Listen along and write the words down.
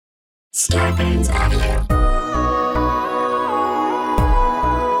Starburns Audio.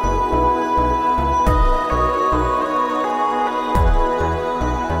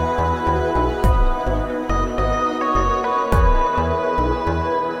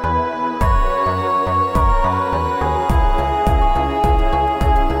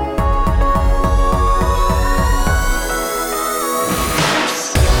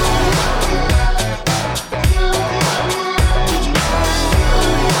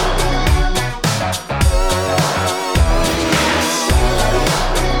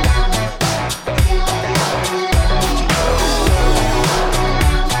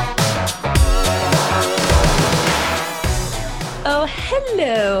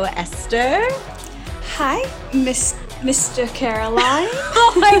 Hello, Esther. Hi, Mr. Caroline.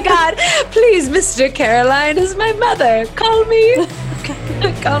 Oh my God! Please, Mr. Caroline is my mother. Call me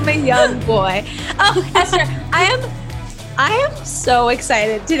young boy. Oh, Esther, I am so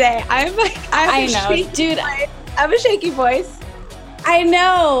excited today. I have a shaky voice. I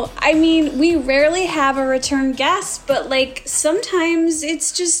know. I mean, we rarely have a return guest, but like sometimes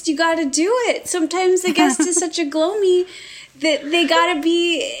it's just you got to do it. Sometimes the guest is such a gloamy that they gotta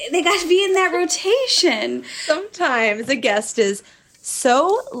be in that rotation. Sometimes a guest is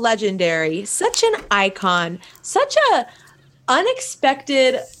so legendary, such an icon, such a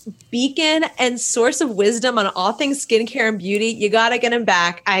unexpected beacon and source of wisdom on all things skincare and beauty. You gotta get him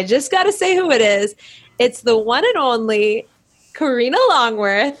back. I just gotta say who it is. It's the one and only Karina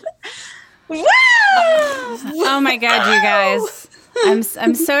Longworth. Woo! Oh my God, you guys.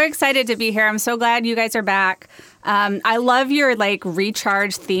 I'm so excited to be here. I'm so glad you guys are back. I love your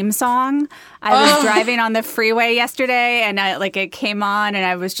recharge theme song. I was driving on the freeway yesterday and it came on and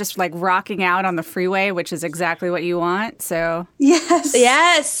I was just rocking out on the freeway, which is exactly what you want. So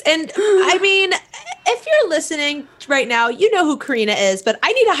yes. And I mean, if you're listening right now, you know who Karina is, but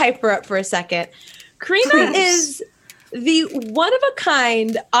I need to hype her up for a second. Karina is the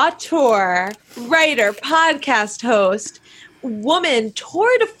one-of-a-kind auteur, writer, podcast host, woman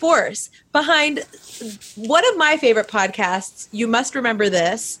tour de force behind one of my favorite podcasts, You Must Remember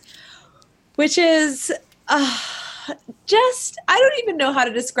This, which is just, I don't even know how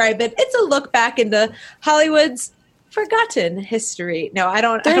to describe it. It's a look back into Hollywood's forgotten history. No, I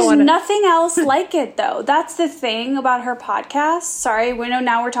don't. There's nothing else like it, though. That's the thing about her podcast. Sorry, we know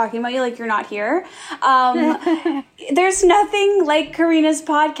now we're talking about you like you're not here. There's nothing like Karina's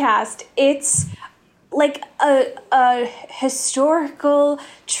podcast. It's like a historical,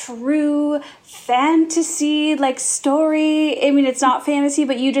 true fantasy story. I mean, it's not fantasy,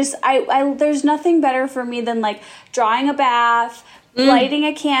 but you just I there's nothing better for me than drawing a bath, lighting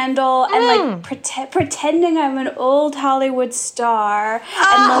a candle, and pretending I'm an old Hollywood star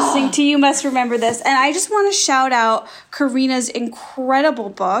and listening to You Must Remember This. And I just want to shout out Karina's incredible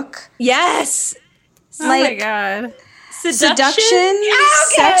book. Yes. Oh my God. Seduction,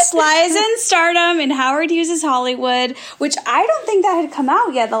 Sex, Lies, and Stardom in Howard Hughes' Hollywood, which I don't think that had come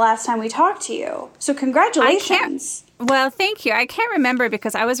out yet the last time we talked to you. So congratulations. Well, thank you. I can't remember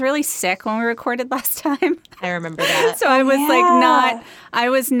because I was really sick when we recorded last time. I remember that. So I was I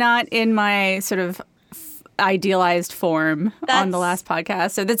was not in my sort of idealized form on the last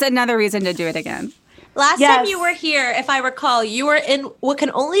podcast. So that's another reason to do it again. Last time you were here, if I recall, you were in what can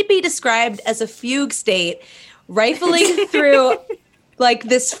only be described as a fugue state, rifling through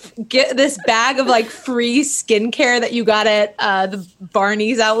this bag of free skincare that you got at the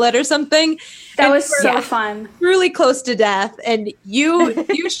Barney's outlet or something. That was so fun. Really close to death, and you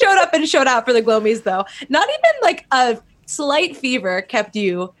showed up and showed out for the Glomies though. Not even a slight fever kept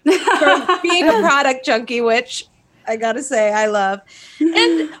you from being a product junkie, which I gotta say I love.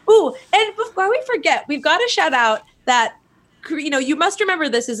 And before we forget, we've got to shout out that. You Must Remember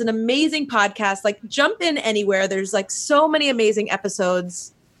This is an amazing podcast. Jump in anywhere. There's so many amazing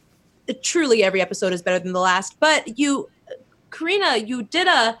episodes. Truly every episode is better than the last. But Karina, you did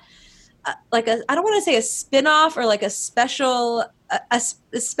a I don't want to say a spin-off or a special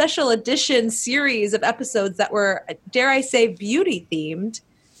edition series of episodes that were, dare I say, beauty themed.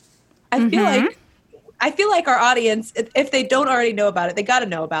 I feel like our audience, if they don't already know about it, they got to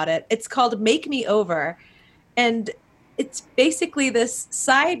know about it. It's called Make Me Over. And it's basically this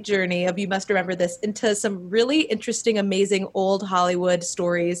side journey of You Must Remember This into some really interesting, amazing old Hollywood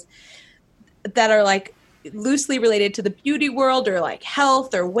stories that are loosely related to the beauty world or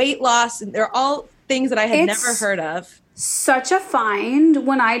health or weight loss. And they're all things that I had never heard of. Such a find.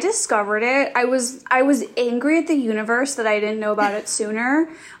 When I discovered it, I was angry at the universe that I didn't know about it sooner.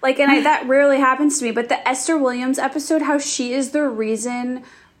 That rarely happens to me. But the Esther Williams episode, how she is the reason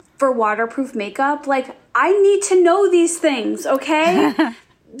for waterproof makeup, I need to know these things, okay?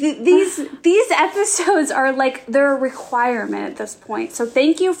 these episodes are like, they're a requirement at this point. So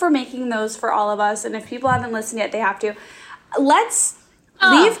thank you for making those for all of us. And if people haven't listened yet, they have to. Let's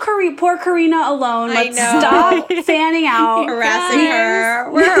leave poor Karina alone. Let's stop fanning out. Harassing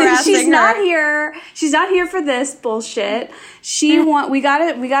her. We're harassing She's her. not here. She's not here for this bullshit. We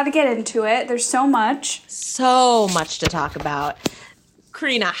gotta get into it. There's so much. So much to talk about.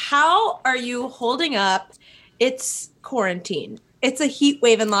 Karina, how are you holding up? It's quarantine. It's a heat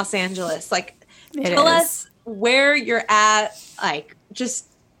wave in Los Angeles. Like, tell us where you're at. Like, just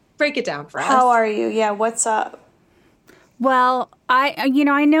break it down for us. How are you? Yeah, what's up? Well, I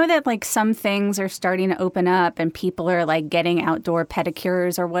know that like some things are starting to open up and people are like getting outdoor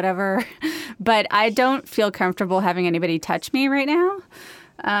pedicures or whatever, but I don't feel comfortable having anybody touch me right now.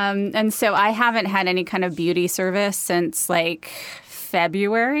 And so I haven't had any kind of beauty service since like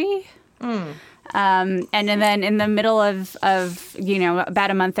February. And then in the middle of about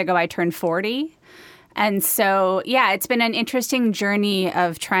a month ago, I turned 40. And so, yeah, it's been an interesting journey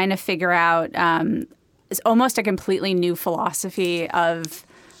of trying to figure out it's almost a completely new philosophy of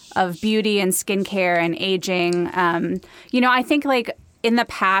beauty and skincare and aging. I think like in the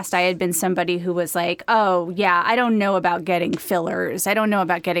past, I had been somebody who was like, oh, yeah, I don't know about getting fillers. I don't know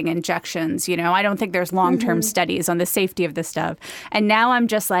about getting injections. I don't think there's long-term studies on the safety of this stuff. And now I'm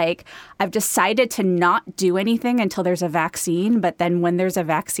just like, I've decided to not do anything until there's a vaccine. But then when there's a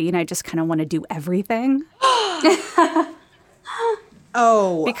vaccine, I just kind of want to do everything.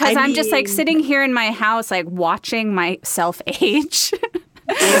 Because I'm just like sitting here in my house, like watching myself age.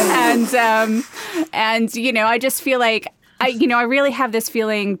 and I just feel like, I really have this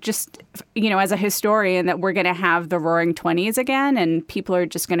feeling just, as a historian that we're going to have the roaring 20s again and people are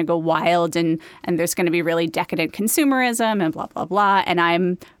just going to go wild and there's going to be really decadent consumerism and blah, blah, blah. And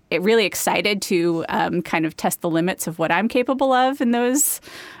I'm really excited to kind of test the limits of what I'm capable of in those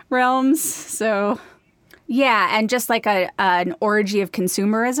realms. So, yeah, and just like an orgy of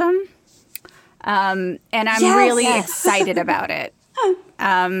consumerism. And I'm really excited about it.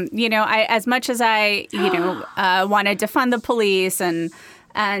 I as much as I, want to defund the police and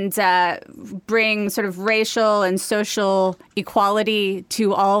bring sort of racial and social equality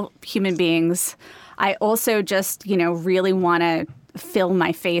to all human beings, I also just, really want to fill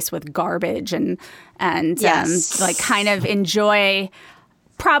my face with garbage and like kind of enjoy,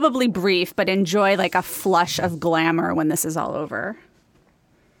 probably brief, but enjoy like a flush of glamour when this is all over.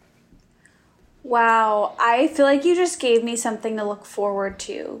 Wow, I feel like you just gave me something to look forward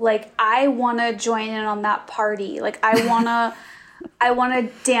to. Like, I want to join in on that party. Like, I want to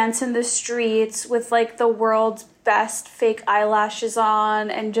dance in the streets with like the world's best fake eyelashes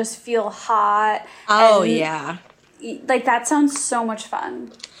on and just feel hot. Oh, and, yeah. Like, that sounds so much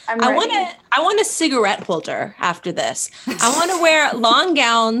fun. I want a cigarette holder after this. I want to wear long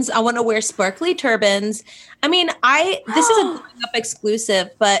gowns. I want to wear sparkly turbans. I mean, this is a growing up exclusive,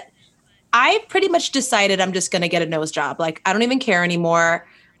 but I pretty much decided I'm just going to get a nose job. Like, I don't even care anymore.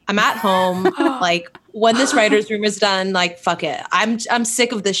 I'm at home. Like, when this writer's room is done, like, fuck it. I'm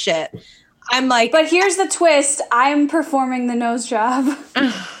sick of this shit. I'm like, but here's the twist. I'm performing the nose job.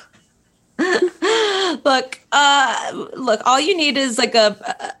 Look, all you need is like a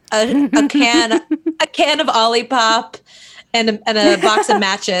can of Olipop and a box of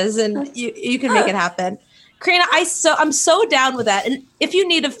matches and you can make it happen. Karina, I'm so down with that. And if you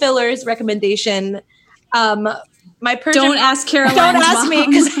need a fillers recommendation, my Persian don't ask Caroline. Don't ask me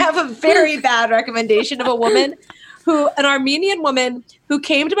because I have a very bad recommendation of a woman an Armenian woman who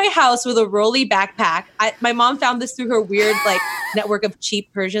came to my house with a rolly backpack. My mom found this through her weird like network of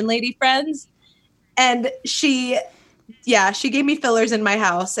cheap Persian lady friends, and she gave me fillers in my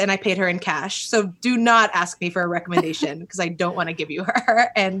house, and I paid her in cash. So do not ask me for a recommendation because I don't want to give you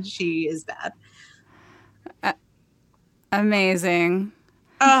her, and she is bad. Amazing.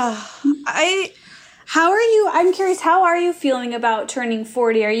 How are you? I'm curious. How are you feeling about turning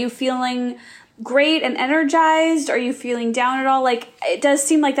 40? Are you feeling great and energized? Are you feeling down at all? Like, it does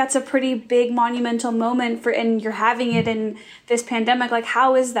seem like that's a pretty big monumental moment and you're having it in this pandemic. Like,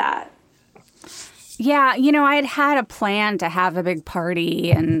 how is that? Yeah, I had a plan to have a big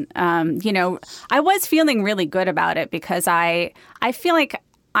party and, I was feeling really good about it because I feel like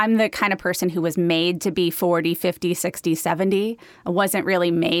I'm the kind of person who was made to be 40, 50, 60, 70. I wasn't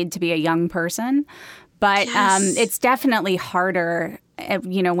really made to be a young person. But it's definitely harder,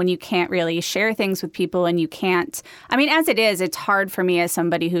 when you can't really share things with people and you can't. I mean, as it is, it's hard for me as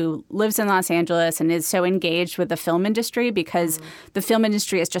somebody who lives in Los Angeles and is so engaged with the film industry because the film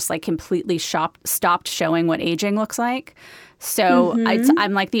industry is just like completely stopped showing what aging looks like. So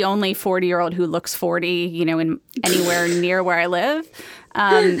I'm like the only 40-year-old who looks 40, in anywhere near where I live.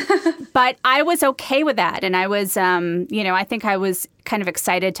 But I was okay with that. And I was, I think I was kind of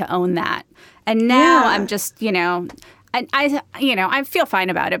excited to own that. And now I'm just, I feel fine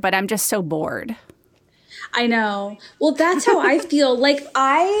about it, but I'm just so bored. I know. Well, that's how I feel. Like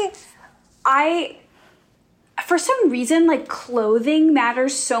I for some reason, like clothing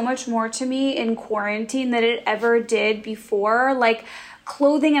matters so much more to me in quarantine than it ever did before. Like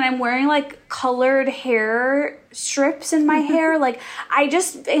clothing, and I'm wearing like colored hair strips in my hair. Like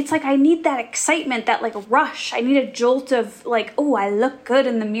it's like I need that excitement, that like rush. I need a jolt of like, oh, I look good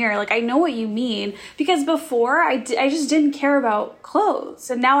in the mirror. Like I know what you mean, because before I just didn't care about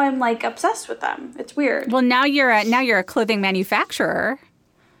clothes, and now I'm like obsessed with them. It's weird. Well, now you're a clothing manufacturer.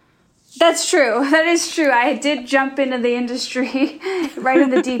 That's true. That is true. I did jump into the industry right in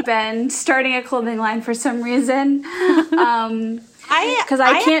the deep end, starting a clothing line for some reason. Because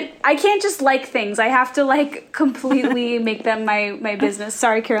I can't just like things. I have to like completely make them my business.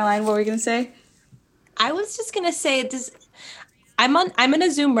 Sorry, Caroline, what were you gonna say? I was just gonna say this. I'm in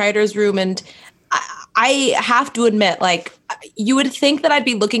a Zoom writer's room, and I have to admit, like, you would think that I'd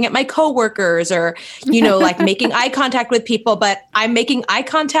be looking at my coworkers or, like making eye contact with people, but I'm making eye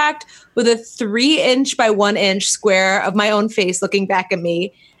contact with a 3-inch by 1-inch square of my own face looking back at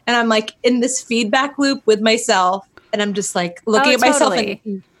me. And I'm like in this feedback loop with myself. And I'm just like looking at myself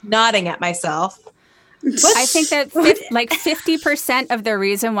and nodding at myself. I think that 50% of the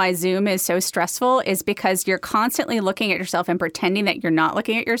reason why Zoom is so stressful is because you're constantly looking at yourself and pretending that you're not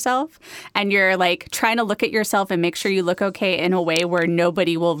looking at yourself. And you're like trying to look at yourself and make sure you look okay in a way where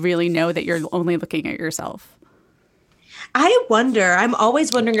nobody will really know that you're only looking at yourself. I'm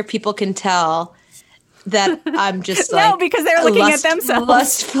always wondering if people can tell that I'm just like. No, because they're looking at themselves.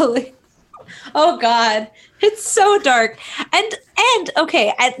 Lustfully. Oh, God. It's so dark. And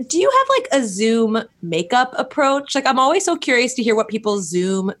okay, do you have like a Zoom makeup approach? Like, I'm always so curious to hear what people's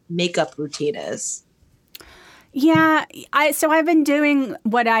Zoom makeup routine is. Yeah, I've been doing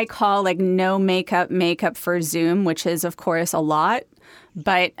what I call like no makeup for Zoom, which is of course a lot.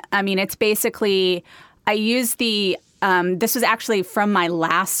 But I mean, it's basically I use the this was actually from my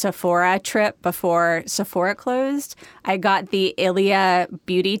last Sephora trip before Sephora closed. I got the Ilia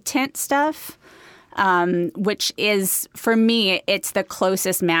Beauty Tint stuff. Which is, for me, it's the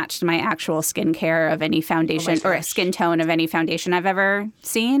closest match to my actual skincare of any foundation or a skin tone of any foundation I've ever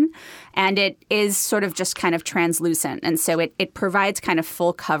seen. And it is sort of just kind of translucent. And so it provides kind of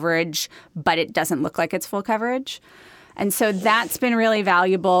full coverage, but it doesn't look like it's full coverage. And so that's been really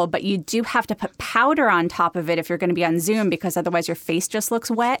valuable. But you do have to put powder on top of it if you're going to be on Zoom, because otherwise your face just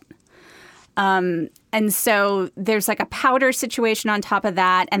looks wet. And so there's like a powder situation on top of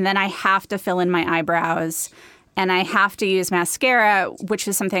that. And then I have to fill in my eyebrows, and I have to use mascara, which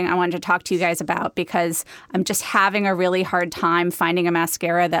is something I wanted to talk to you guys about, because I'm just having a really hard time finding a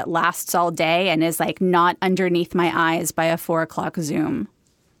mascara that lasts all day and is like not underneath my eyes by a 4:00 Zoom.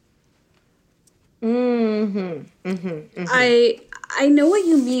 Mm-hmm. Mm-hmm. Mm-hmm. I know what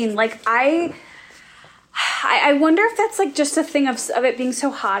you mean. Like I wonder if that's like just a thing of it being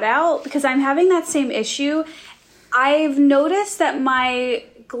so hot out, because I'm having that same issue. I've noticed that my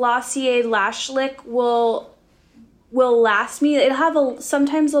Glossier Lash Lick will last me. It'll have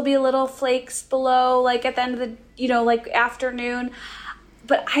sometimes there'll be a little flakes below, like at the end of the, like afternoon.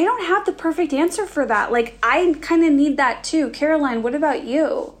 But I don't have the perfect answer for that. Like I kind of need that too. Caroline, what about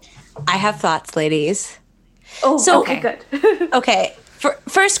you? I have thoughts, ladies. Oh, so, okay, good. Okay.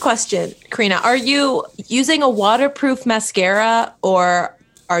 First question, Karina, are you using a waterproof mascara, or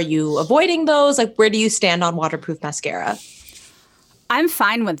are you avoiding those? Like, where do you stand on waterproof mascara? I'm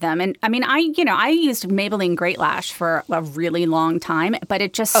fine with them. And I mean, I used Maybelline Great Lash for a really long time, but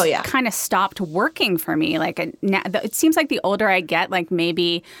it just kind of stopped working for me. Like it seems like the older I get, like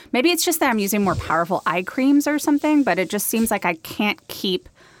maybe it's just that I'm using more powerful eye creams or something, but it just seems like I can't keep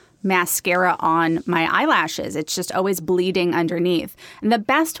mascara on my eyelashes. It's just always bleeding underneath. And the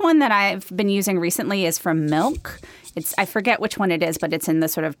best one that I've been using recently is from Milk. I forget which one it is, but it's in the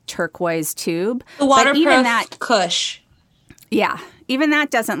sort of turquoise tube. The waterproof Kush. Yeah. Even that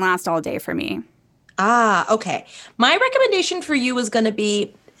doesn't last all day for me. Ah, okay. My recommendation for you was going to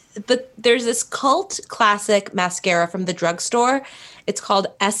be there's this cult classic mascara from the drugstore. It's called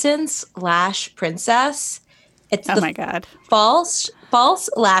Essence Lash Princess. It's my God. False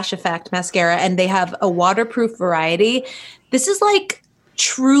Lash Effect mascara, and they have a waterproof variety. This is like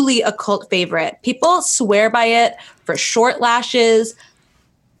truly a cult favorite. People swear by it for short lashes,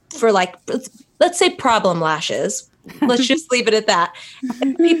 for like, let's say problem lashes. Let's just leave it at that.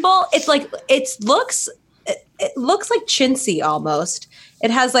 People, it looks like chintzy almost.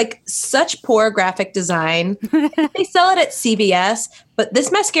 It has like such poor graphic design. They sell it at CVS, But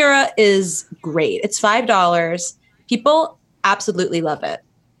this mascara is great. It's $5. People absolutely love it.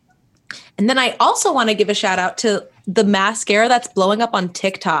 And then I also want to give a shout out to the mascara that's blowing up on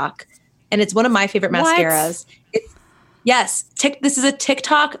TikTok. And it's one of my favorite mascaras. This is a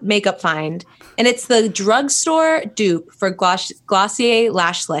TikTok makeup find. And it's the drugstore dupe for Glossier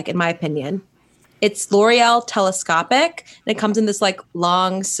Lash Slick, in my opinion. It's L'Oreal Telescopic. And it comes in this like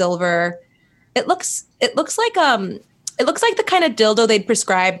long silver. It looks like the kind of dildo they'd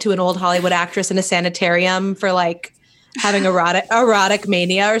prescribe to an old Hollywood actress in a sanitarium for like having erotic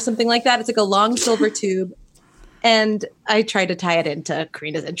mania or something like that. It's like a long silver tube. And I tried to tie it into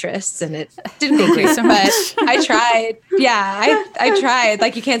Karina's interests and it didn't go great, but I tried. Yeah, I tried.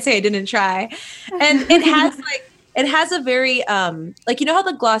 Like you can't say I didn't try. And it has a very, like, you know how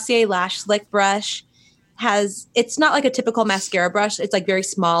the Glossier Lash Slick brush it's not like a typical mascara brush. It's like very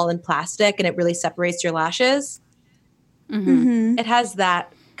small and plastic and it really separates your lashes. Mm-hmm. It has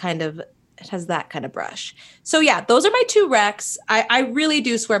that kind of brush. So yeah, those are my 2 recs. I really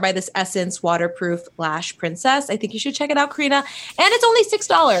do swear by this Essence Waterproof Lash Princess. I think you should check it out, Karina. And it's only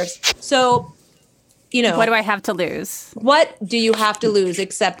 $6. So, you know. What do I have to lose? What do you have to lose?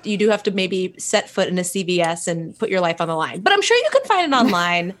 Except you do have to maybe set foot in a CVS and put your life on the line. But I'm sure you can find it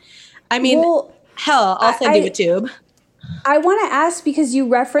online. I mean, hell, I'll send you a tube. I want to ask because you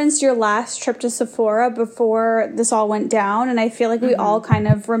referenced your last trip to Sephora before this all went down. And I feel like we all kind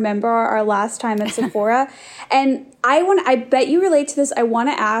of remember our last time at Sephora. And I bet you relate to this. I want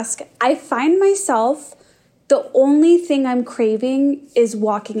to ask, I find myself, the only thing I'm craving is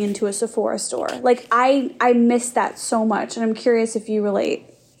walking into a Sephora store. Like I miss that so much. And I'm curious if you relate.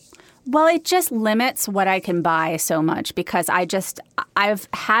 Well, it just limits what I can buy so much because I've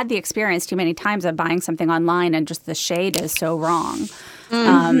had the experience too many times of buying something online and just the shade is so wrong.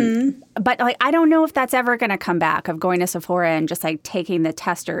 But like, I don't know if that's ever going to come back of going to Sephora and just like taking the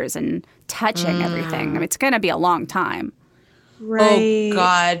testers and touching everything. I mean, it's going to be a long time. Right. Oh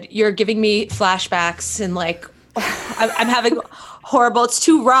God, you're giving me flashbacks and like, I'm having horrible. It's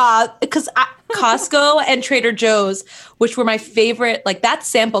too raw because Costco and Trader Joe's, which were my favorite, like that's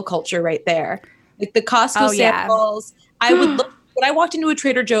sample culture right there. Like the Costco samples. I would look when I walked into a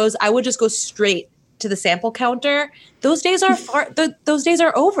Trader Joe's, I would just go straight to the sample counter. Those days are those days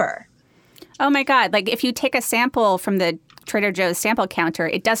are over. Oh my God. Like if you take a sample from the Trader Joe's sample counter,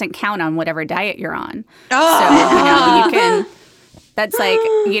 it doesn't count on whatever diet you're on. Oh. So, you can, that's like,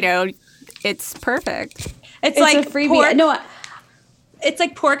 it's perfect. It's like a freebie. It's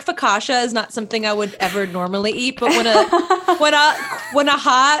like pork focaccia is not something I would ever normally eat, but when a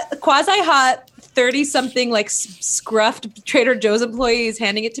quasi hot 30-something like scruffed Trader Joe's employee is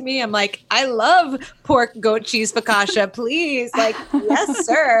handing it to me, I'm like, I love pork goat cheese focaccia, please. Like, yes,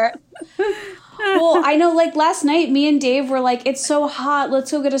 sir. Well, I know like last night, me and Dave were like, it's so hot,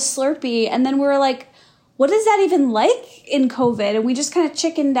 let's go get a Slurpee. And then we were like, what is that even like in COVID? And we just kind of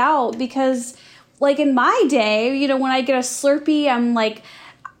chickened out because like in my day, when I get a Slurpee,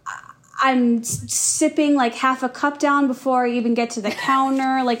 I'm sipping like half a cup down before I even get to the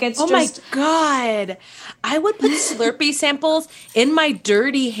counter. Like it's my God. I would put Slurpee samples in my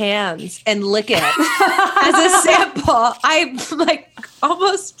dirty hands and lick it as a sample. I'm like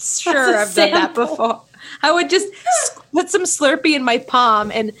almost sure I've done that before. I would just put some Slurpee in my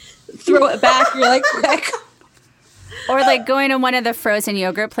palm and throw it back really quick. Or like going to one of the frozen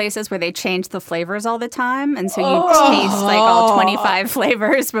yogurt places where they change the flavors all the time. And so you taste like all 25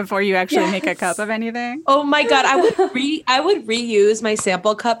 flavors before you actually make a cup of anything. Oh my God. I would reuse my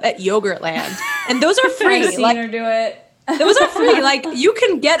sample cup at Yogurtland. And those are free. I've seen her do it. Those are free. Like you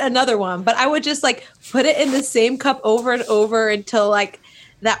can get another one, but I would just like put it in the same cup over and over until like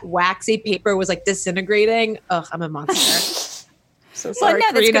that waxy paper was like disintegrating. Ugh, I'm a monster. So sorry,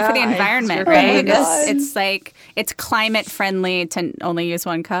 well, no, that's good for the environment, right? Oh it's like it's climate friendly to only use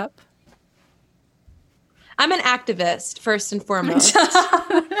one cup. I'm an activist first and foremost.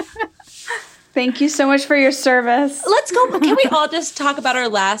 Thank you so much for your service. Let's go. Can we all just talk about our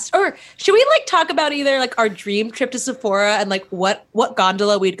last, or should we like talk about either like our dream trip to Sephora and like what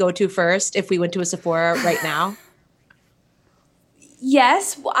gondola we'd go to first if we went to a Sephora right now?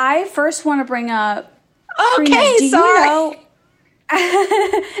 Yes, I first want to bring up. Okay, Karina, sorry.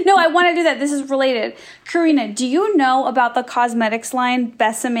 No, I want to do that. This is related. Karina, do you know about the cosmetics line,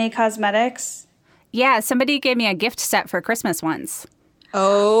 Besame Cosmetics? Yeah, somebody gave me a gift set for Christmas once.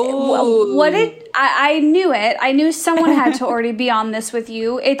 Oh. What did I knew it. I knew someone had to already be on this with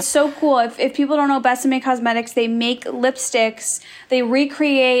you. It's so cool. If people don't know Besame Cosmetics, they make lipsticks. They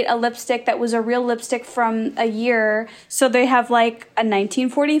recreate a lipstick that was a real lipstick from a year. So they have like a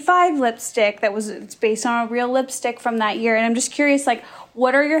 1945 lipstick it's based on a real lipstick from that year. And I'm just curious, like,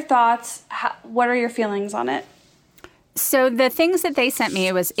 what are your thoughts? What are your feelings on it? So the things that they sent me,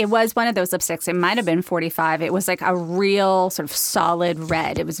 it was one of those lipsticks. It might have been 45. It was like a real sort of solid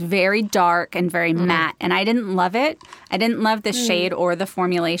red. It was very dark and very matte, and I didn't love it. I didn't love the shade or the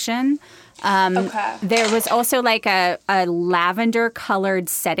formulation. Okay. There was also like a lavender colored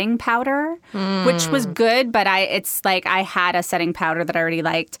setting powder, which was good, but it's like I had a setting powder that I already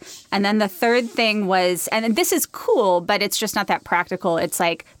liked. And then the third thing was, and this is cool, but it's just not that practical. It's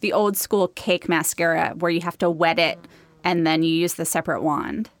like the old school cake mascara where you have to wet it and then you use the separate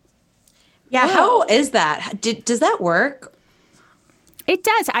wand. Yeah, how is that? Does that work? It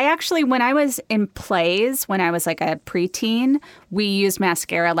does. I actually, when I was in plays, when I was like a preteen, we used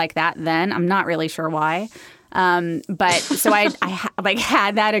mascara like that then. I'm not really sure why. But so I like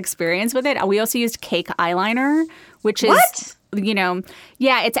had that experience with it. We also used cake eyeliner, which is, yeah,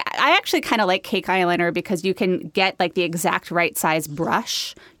 I actually kind of like cake eyeliner because you can get like the exact right size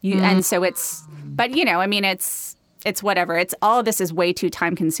brush. And so but I mean, it's whatever. It's all of this is way too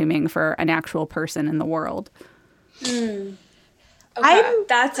time consuming for an actual person in the world. Okay,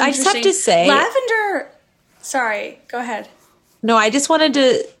 that's interesting. I just have to say, lavender. Sorry, go ahead. No, I just wanted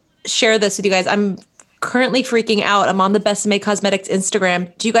to share this with you guys. I'm currently freaking out. I'm on the Besame Cosmetics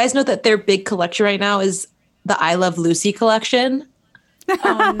Instagram. Do you guys know that their big collection right now is the I Love Lucy collection?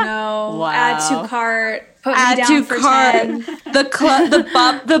 Oh no! Wow. Add to cart. Put Add me down to for cart. 10.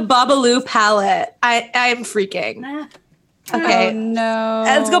 The Babalu palette. I'm freaking. Okay. Oh no!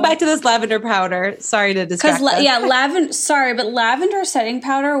 Let's go back to this lavender powder. Sorry to distract us. lavender. Sorry, but lavender setting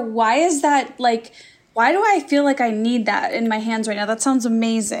powder. Why is that like? Why do I feel like I need that in my hands right now? That sounds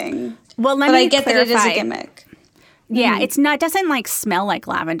amazing. Well, but I get clarify. that it is a gimmick. Yeah, it's not. It doesn't like smell like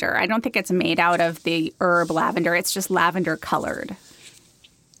lavender. I don't think it's made out of the herb lavender. It's just lavender colored.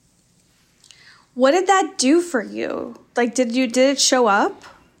 What did that do for you? Like, did it show up?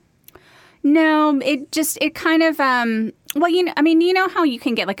 No, it kind of well, you know how you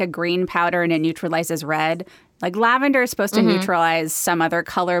can get like a green powder and it neutralizes red? Like lavender is supposed to neutralize some other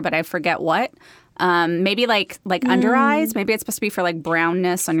color, but I forget what. Maybe like under eyes. Maybe it's supposed to be for like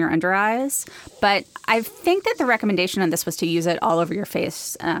brownness on your under eyes. But I think that the recommendation on this was to use it all over your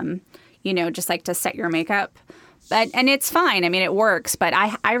face, just like to set your makeup. And it's fine. I mean, it works. But I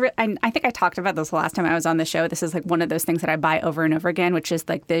think I talked about this the last time I was on the show. This is like one of those things that I buy over and over again, which is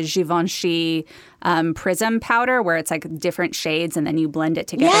like the Givenchy Prism powder, where it's like different shades and then you blend it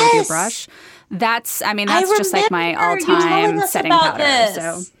together with your brush. That's just like my all-time setting powder. This.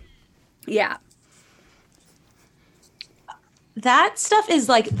 So, yeah. That stuff is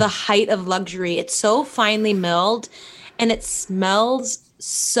like the height of luxury. It's so finely milled and it smells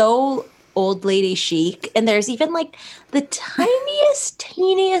so old lady chic. And there's even like the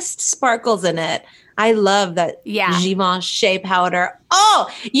teeniest sparkles in it. I love that Givenchy powder. Oh,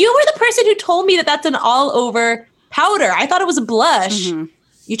 you were the person who told me that that's an all over powder. I thought it was a blush. Mm-hmm.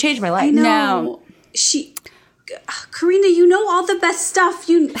 You changed my life. I know. Karina, you know all the best stuff.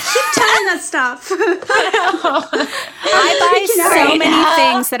 You keep telling us stuff. I buy so many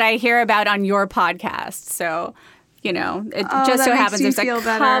things that I hear about on your podcast. So, it just so happens there's a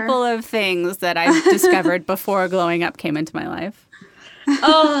couple of things that I've discovered before glowing up came into my life.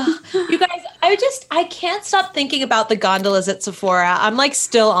 Oh, you guys, I can't stop thinking about the gondolas at Sephora. I'm like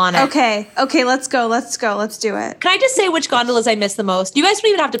still on it. Okay, let's go. Let's do it. Can I just say which gondolas I miss the most? You guys don't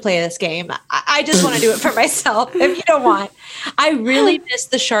even have to play this game. I just want to do it for myself if you don't want. I really miss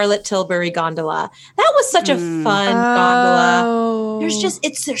the Charlotte Tilbury gondola. That was such a fun gondola.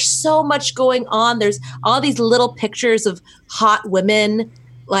 There's so much going on. There's all these little pictures of hot women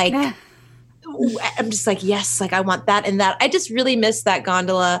like I'm just like, yes, like I want that and that. I just really miss that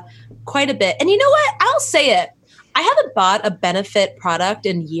gondola quite a bit. And you know what? I'll say it. I haven't bought a Benefit product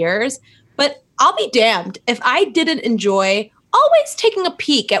in years, but I'll be damned if I didn't enjoy always taking a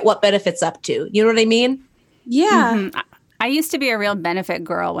peek at what Benefit's up to. You know what I mean? Yeah. Mm-hmm. I used to be a real Benefit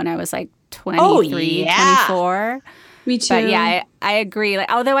girl when I was like 23, 24. Me too. But yeah, I agree.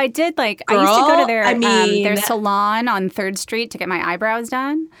 Like, although I did I used to go to their salon on 3rd Street to get my eyebrows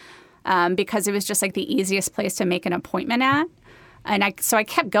done. Because it was just like the easiest place to make an appointment at. And so I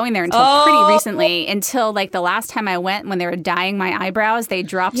kept going there until pretty recently, until like the last time I went when they were dyeing my eyebrows, they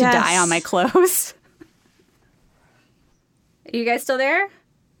dropped dye on my clothes. Are you guys still there?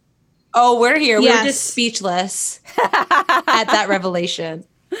 Oh, we're here. We're Yes. just speechless at that revelation.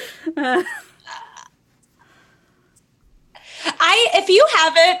 If you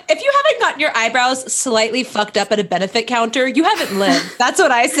haven't gotten your eyebrows slightly fucked up at a benefit counter, you haven't lived. That's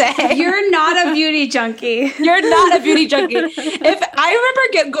what I say. You're not a beauty junkie. You're not a beauty junkie. If I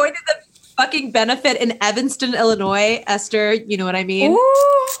remember going to the fucking benefit in Evanston, Illinois, Esther, you know what I mean?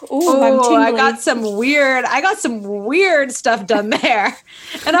 I'm tingling. I got some weird stuff done there.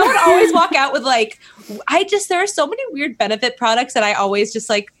 And I would always walk out with like, there are so many weird benefit products that I always just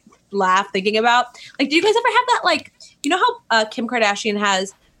like laugh thinking about. Like, do you guys ever have that, like, you know how Kim Kardashian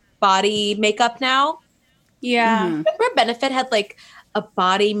has body makeup now? Yeah. Remember Benefit had like a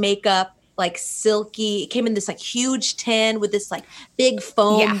body makeup, like silky, it came in this like huge tin with this like big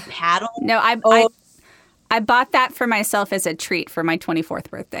foam paddle. No, I bought that for myself as a treat for my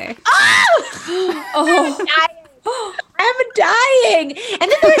 24th birthday. Oh. I'm dying. And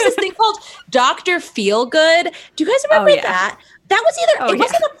then there was this thing called Dr. Feelgood. Do you guys remember that? That was it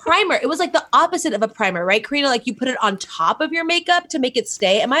wasn't a primer. It was like the opposite of a primer, right, Karina? Like you put it on top of your makeup to make it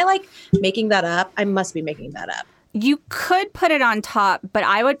stay. Am I like making that up? I must be making that up. You could put it on top, but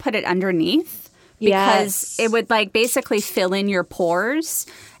I would put it underneath because it would like basically fill in your pores.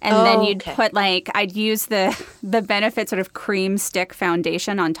 And then you'd put like, I'd use the Benefit sort of cream stick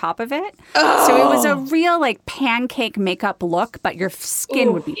foundation on top of it. So it was a real like pancake makeup look, but your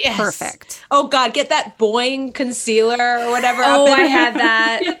skin would be perfect. Oh God, get that Boing concealer or whatever. Oh, I had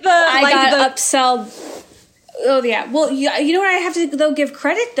that. I got upselled. Oh yeah. Well, you know what I have to though give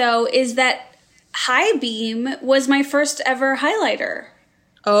credit though is that High Beam was my first ever highlighter.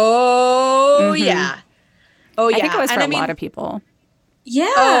 Oh yeah. Oh yeah. I think it was for a lot of people.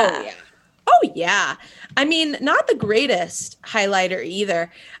 Yeah. Oh yeah. I mean, not the greatest highlighter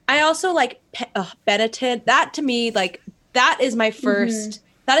either. I also like Benetint. That to me, like that is my first.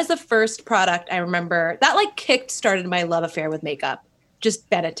 That is the first product I remember that like started my love affair with makeup. Just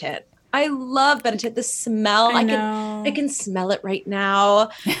Benetint. I love Benetint. The smell. I can smell it right now.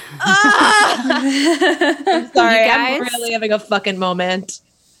 I'm sorry. I'm really having a fucking moment.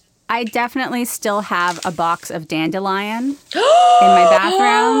 I definitely still have a box of Dandelion in my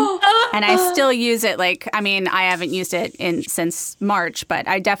bathroom, and I still use it. Like, I mean, I haven't used it since March, but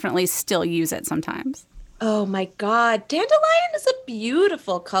I definitely still use it sometimes. Oh my God. Dandelion is a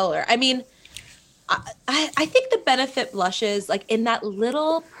beautiful color. I mean, I think the Benefit blushes, like in that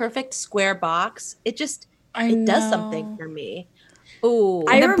little perfect square box, it does something for me. Oh,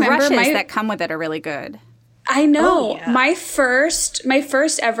 the brushes that come with it are really good. I know. My first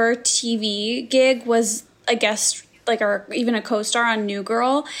ever TV gig was a guest, or even a co-star on New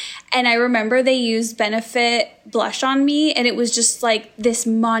Girl, and I remember they used Benefit blush on me, and it was just like this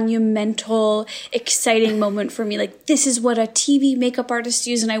monumental, exciting moment for me. Like, this is what a TV makeup artist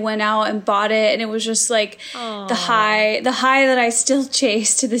used, and I went out and bought it, and it was just like the high that I still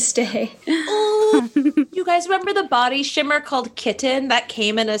chase to this day. Oh, you guys remember the body shimmer called Kitten that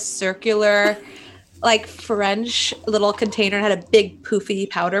came in a circular, like French little container and had a big poofy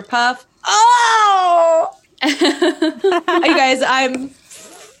powder puff? Oh! You guys, I'm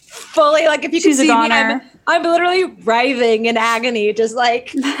fully like, if you can see me, I'm literally writhing in agony, just like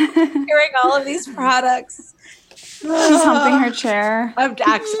hearing all of these products. She's humping her chair. I'm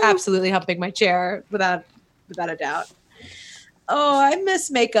absolutely humping my chair without a doubt. Oh, I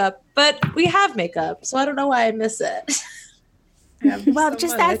miss makeup, but we have makeup, so I don't know why I miss it. Well,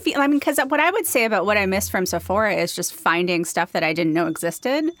 just that feel. I mean, because what I would say about what I miss from Sephora is just finding stuff that I didn't know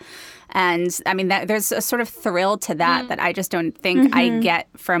existed. And I mean, there's a sort of thrill to that that I just don't think I get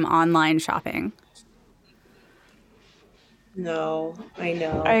from online shopping. No, I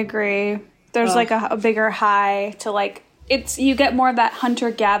know. I agree. There's like a bigger high to like, you get more of that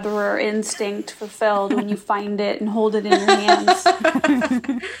hunter-gatherer instinct fulfilled when you find it and hold it in your hands.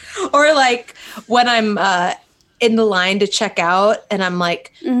 Or like when I'm in the line to check out and I'm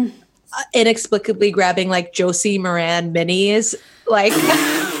like inexplicably grabbing like Josie Moran minis, like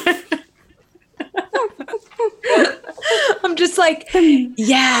I'm just like,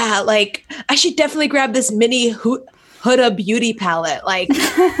 yeah, like I should definitely grab this mini Huda beauty palette. Like,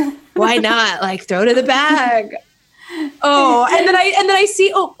 why not? Like, throw it in the bag. Oh, and then I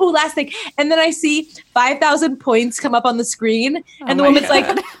see, last thing. And then I see 5,000 points come up on the screen. And the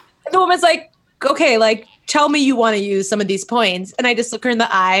woman's like, okay, like, tell me you want to use some of these points. And I just look her in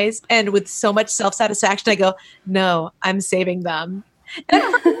the eyes, and with so much self-satisfaction, I go, no, I'm saving them.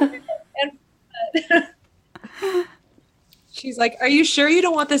 And she's like, are you sure you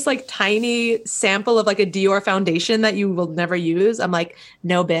don't want this like tiny sample of like a Dior foundation that you will never use? I'm like,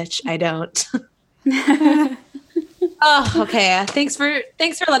 no, bitch, I don't. Oh, okay. Thanks for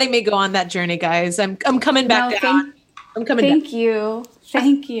letting me go on that journey, guys. I'm coming back down. I'm coming down. Thank you.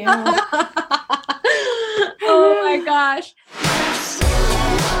 Thank you. Oh my gosh.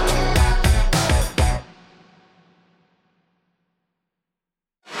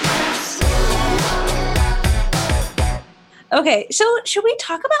 Okay, so should we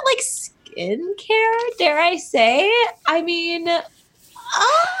talk about like skincare, dare I say? I mean,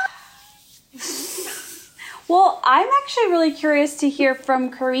 Well, I'm actually really curious to hear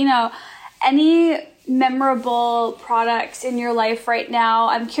from Karina. Any memorable products in your life right now?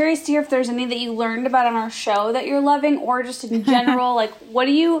 I'm curious to hear if there's any that you learned about on our show that you're loving, or just in general. Like, what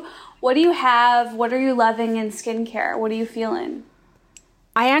do you have? What are you loving in skincare? What are you feeling?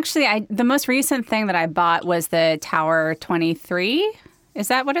 The most recent thing that I bought was the Tower 23. Is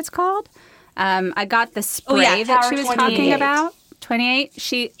that what it's called? I got the spray that she was 28. talking about. 28.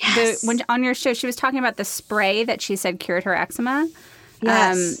 When on your show, she was talking about the spray that she said cured her eczema.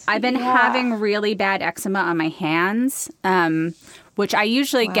 Yes. I've been having really bad eczema on my hands, which I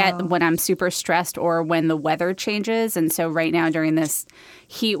usually get when I'm super stressed or when the weather changes. And so right now during this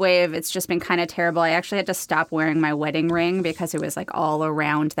heat wave, it's just been kind of terrible. I actually had to stop wearing my wedding ring because it was like all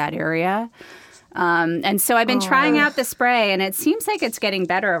around that area. And so I've been trying out the spray, and it seems like it's getting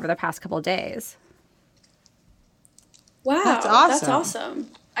better over the past couple of days. Wow, That's awesome. That's awesome.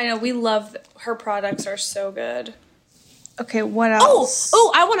 I know, we love her products are so good. Okay, what else?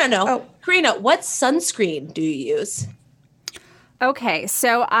 Oh, I want to know. Karina, what sunscreen do you use? Okay,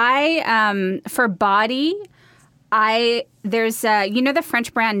 so I for body, there's the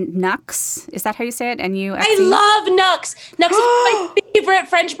French brand Nux. Is that how you say it? N-U-X-E? I love Nux. Nux is my favorite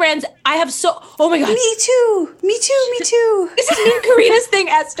French brands. I have oh my God. Me too. This is me and Karina's thing,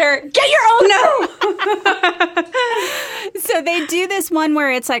 Esther. Get your own. No. So they do this one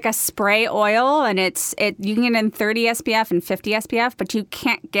where it's like a spray oil, and you can get it in 30 SPF and 50 SPF, but you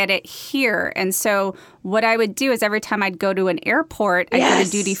can't get it here. And so what I would do is every time I'd go to an airport, I'd go to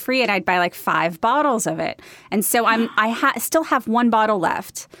duty free, and I'd buy like 5 bottles of it. And so I still have 1 bottle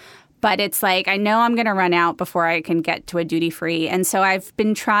left. But it's like, I know I'm going to run out before I can get to a duty-free. And so I've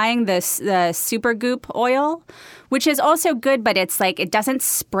been trying the Supergoop oil, which is also good, but it's like, it doesn't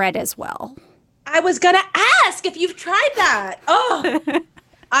spread as well. I was going to ask if you've tried that. Oh,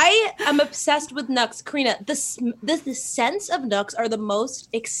 I am obsessed with Nux. Karina, the scents of Nux are the most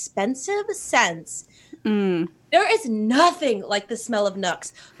expensive scents. There is nothing like the smell of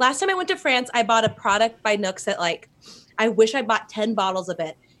Nux. Last time I went to France, I bought a product by Nux that I wish I bought 10 bottles of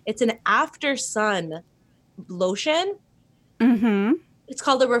it. It's an after sun lotion. Mm-hmm. It's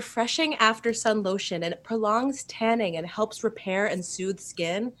called a refreshing after sun lotion, and it prolongs tanning and helps repair and soothe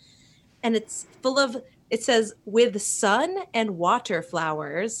skin. And it's it says with sun and water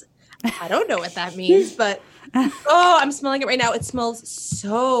flowers. I don't know what that means, but I'm smelling it right now. It smells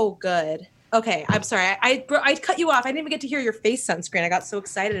so good. Okay, I'm sorry. I cut you off. I didn't even get to hear your face sunscreen. I got so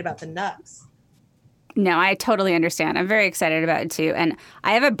excited about the Nux. No, I totally understand. I'm very excited about it too. And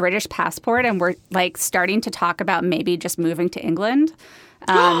I have a British passport, and we're like starting to talk about maybe just moving to England.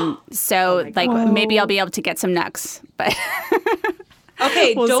 Maybe I'll be able to get some Nux. But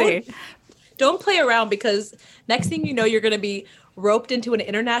okay, we'll see. Don't play around, because next thing you know, you're going to be roped into an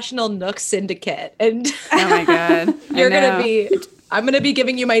international Nux syndicate, and oh my God, I'm going to be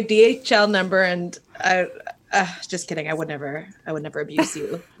giving you my DHL number, and just kidding. I would never abuse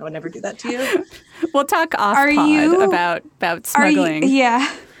you. I would never do that to you. We'll talk off pod about smuggling.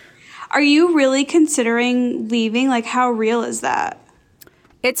 Are you really considering leaving? Like, how real is that?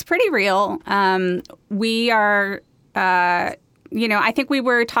 It's pretty real. We are, I think we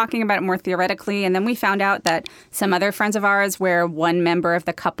were talking about it more theoretically, and then we found out that some other friends of ours, where one member of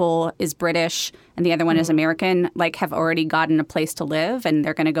the couple is British and the other one is American, have already gotten a place to live, and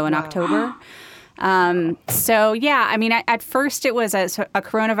they're going to go in October. At first it was a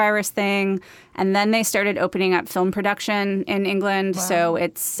coronavirus thing, and then they started opening up film production in England. Wow. So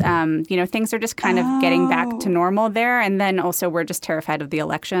it's, things are just kind of getting back to normal there. And then also we're just terrified of the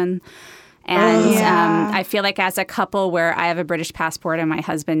election. And I feel like as a couple where I have a British passport and my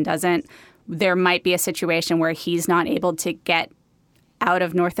husband doesn't, there might be a situation where he's not able to get out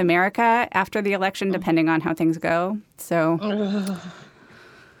of North America after the election, depending on how things go. So...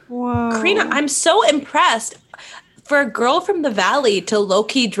 Whoa. Karina, I'm so impressed. For a girl from the Valley to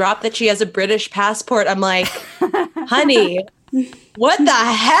low-key drop that she has a British passport, I'm like, honey, what the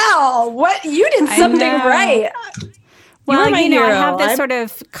hell? What? You did something right. Well, I have this sort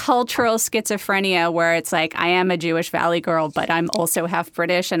of cultural schizophrenia where it's like, I am a Jewish Valley girl, but I'm also half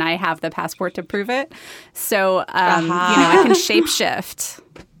British, and I have the passport to prove it. So, I can shapeshift.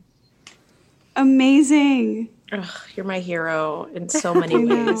 Amazing. Ugh, you're my hero in so many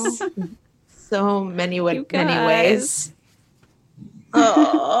know. ways. So many You many guys. ways.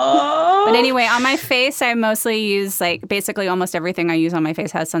 Oh. But anyway, on my face, I mostly use like basically almost everything I use on my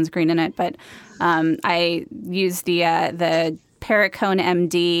face has sunscreen in it. But I use the Perricone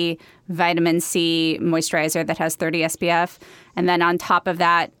MD vitamin C moisturizer that has 30 SPF, and then on top of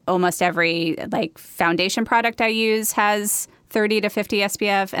that, almost every like foundation product I use has 30 to 50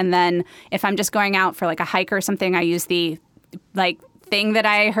 SPF. And then if I'm just going out for like a hike or something, I use the like thing that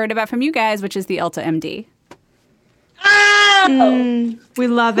I heard about from you guys, which is the Ulta MD. We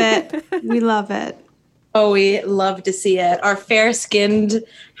love it. We love it. Oh, we love to see it. Our fair-skinned,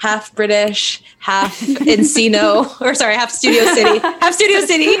 half British, half Encino, or sorry, half Studio City. Half Studio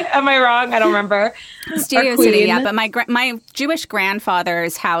City. Am I wrong? I don't remember. Studio Our City, queen. yeah. But my Jewish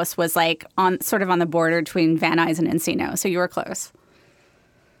grandfather's house was like on the border between Van Nuys and Encino, so you were close.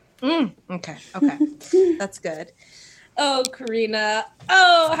 Okay. That's good. Oh, Karina.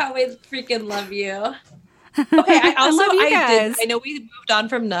 Oh, how I freaking love you. Okay, I also love you guys. I know we moved on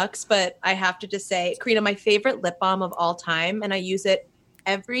from Nux, but I have to just say, Karina, my favorite lip balm of all time, and I use it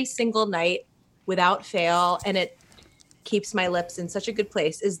every single night without fail, and it keeps my lips in such a good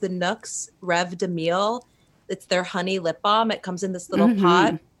place, is the Nux Rev de Miel. It's their honey lip balm. It comes in this little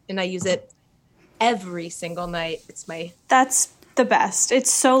pot, and I use it every single night. It's my That's the best. It's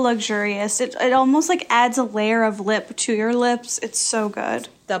so luxurious. It almost like adds a layer of lip to your lips. It's so good.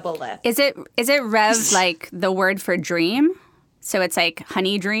 double lip. Is it Rev like the word for dream? So it's like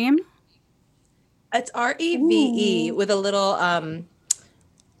honey dream? It's REVE with a little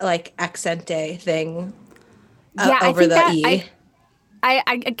like accente thing over the E.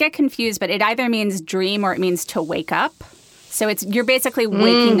 I get confused, but it either means dream or it means to wake up. So you're basically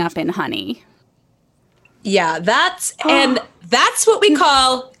waking up in honey. Yeah, that's what we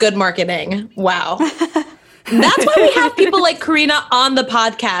call good marketing. Wow. And that's why we have people like Karina on the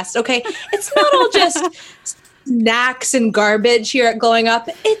podcast. Okay. It's not all just snacks and garbage here at Glowing Up.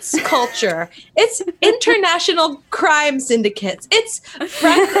 It's culture. It's international crime syndicates. It's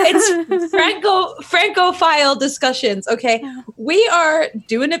Francophile discussions. Okay. We are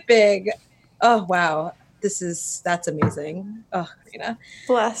doing it big. Oh, wow. That's amazing. Oh, Karina.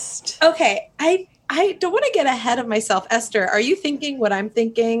 Blessed. Okay. I don't want to get ahead of myself. Esther, are you thinking what I'm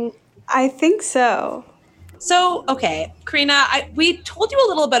thinking? I think so. So, okay, Karina, we told you a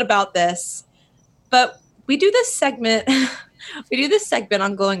little bit about this, but we do this segment. We do this segment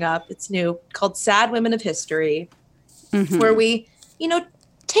on Glowing Up. It's new, called Sad Women of History, where we,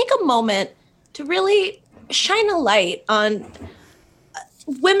 take a moment to really shine a light on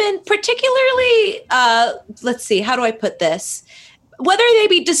women, particularly, let's see, how do I put this? Whether they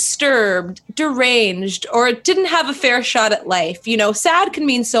be disturbed, deranged, or didn't have a fair shot at life. Sad can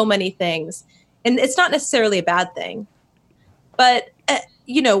mean so many things. And it's not necessarily a bad thing. But,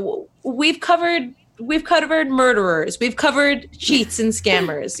 we've covered murderers. We've covered cheats and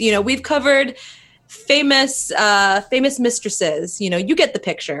scammers. We've covered famous mistresses. You get the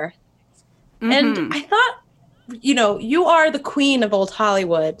picture. And I thought, you are the queen of old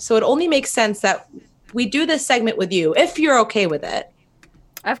Hollywood. So it only makes sense that we do this segment with you, if you're okay with it.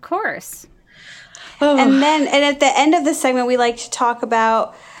 Of course. Oh. And at the end of the segment, we like to talk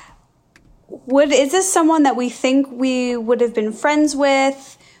about, is this someone that we think we would have been friends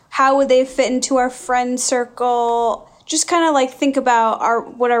with? How would they fit into our friend circle? Just kind of like think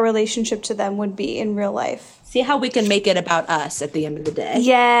about what our relationship to them would be in real life. See how we can make it about us at the end of the day.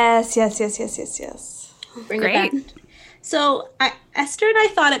 Yes. Bring Great. it back. So Esther and I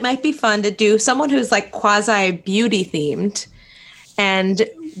thought it might be fun to do someone who's like quasi beauty themed. And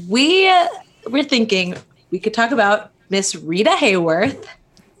we're thinking we could talk about Miss Rita Hayworth.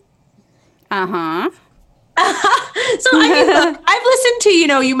 Uh-huh. So look, I've listened to,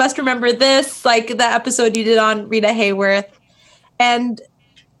 You Must Remember This, like the episode you did on Rita Hayworth. And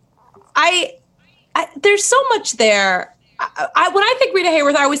there's so much there. When I think Rita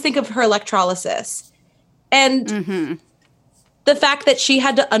Hayworth, I always think of her electrolysis. And the fact that she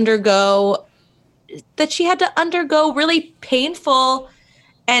had to undergo really painful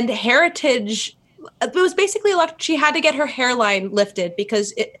and heritage. It was basically she had to get her hairline lifted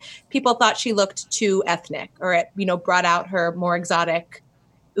because people thought she looked too ethnic, or it brought out her more exotic.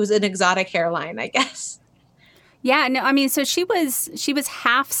 It was an exotic hairline, I guess. Yeah, no, I mean, so she was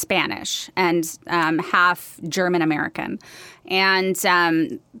half Spanish and half German American, and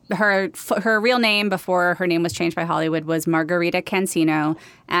her real name before her name was changed by Hollywood was Margarita Cancino,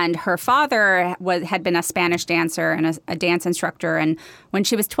 and her father had been a Spanish dancer and a dance instructor, and when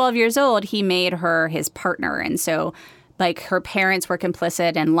she was 12 years old, he made her his partner, and so like her parents were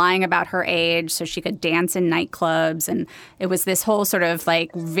complicit in lying about her age so she could dance in nightclubs. And it was this whole sort of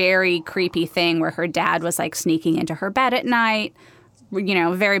like very creepy thing where her dad was like sneaking into her bed at night,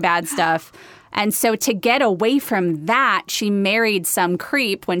 very bad stuff. And so to get away from that, she married some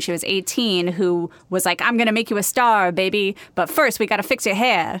creep when she was 18 who was like, I'm going to make you a star, baby. But first, we got to fix your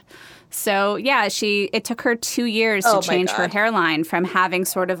hair. So, yeah, it took her 2 years to change her hairline from having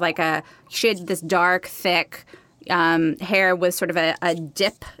sort of like she had this dark, thick hair with sort of a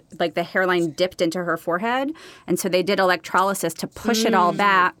dip, like the hairline dipped into her forehead. And so they did electrolysis to push it all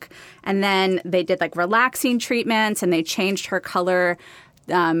back. And then they did like relaxing treatments and they changed her color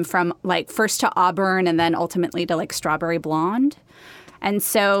from like first to auburn and then ultimately to like strawberry blonde. And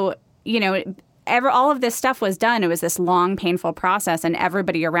so, all of this stuff was done. It was this long, painful process. And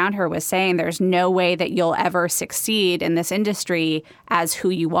everybody around her was saying there's no way that you'll ever succeed in this industry as who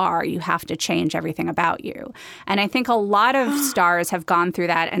you are. You have to change everything about you. And I think a lot of stars have gone through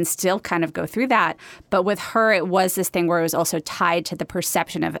that and still kind of go through that. But with her, it was this thing where it was also tied to the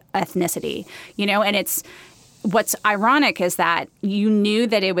perception of ethnicity, and what's ironic is that you knew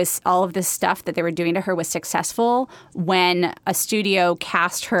that it was all of this stuff that they were doing to her was successful when a studio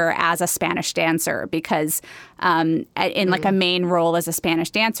cast her as a Spanish dancer because in like a main role as a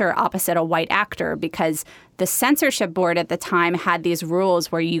Spanish dancer opposite a white actor because the censorship board at the time had these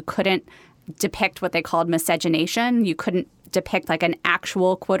rules where you couldn't depict what they called miscegenation. You couldn't depict like an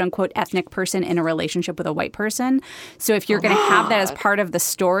actual quote unquote ethnic person in a relationship with a white person. So if you're going to have that as part of the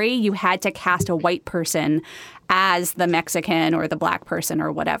story, you had to cast a white person as the Mexican or the black person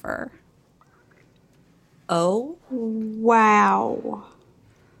or whatever. Oh. Wow.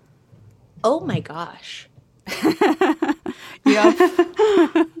 Oh my gosh. Yep.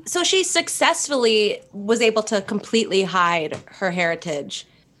 So she successfully was able to completely hide her heritage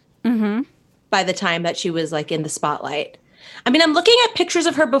by the time that she was like in the spotlight. I mean, I'm looking at pictures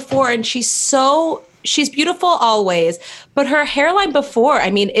of her before and she's beautiful always, but her hairline before,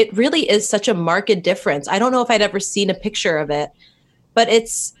 I mean, it really is such a marked difference. I don't know if I'd ever seen a picture of it, but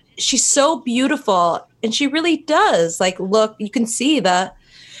she's so beautiful and she really does like look, you can see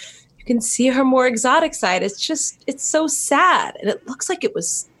her more exotic side. It's so sad. And it sounds like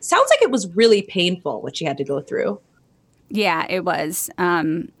it was really painful what she had to go through. Yeah, it was.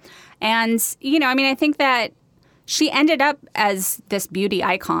 And, I think that she ended up as this beauty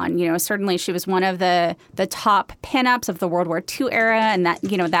icon. Certainly she was one of the top pinups of the World War II era. And that,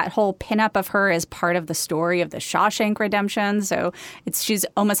 that whole pinup of her is part of the story of the Shawshank Redemption. So she's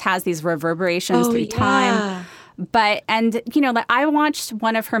almost has these reverberations through time. But, I watched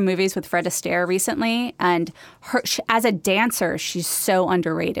one of her movies with Fred Astaire recently, and as a dancer, she's so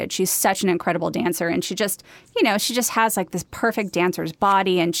underrated. She's such an incredible dancer, and she just has like this perfect dancer's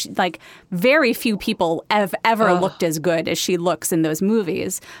body, and very few people have ever looked as good as she looks in those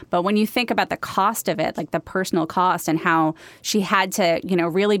movies. But when you think about the cost of it, like the personal cost and how she had to,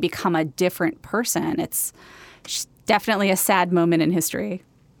 really become a different person, it's definitely a sad moment in history.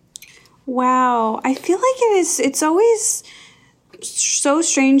 Wow. I feel like it's always so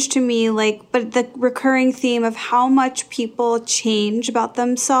strange to me, but the recurring theme of how much people change about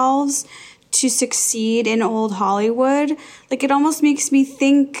themselves to succeed in old Hollywood. It almost makes me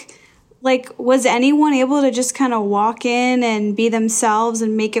think, was anyone able to just kind of walk in and be themselves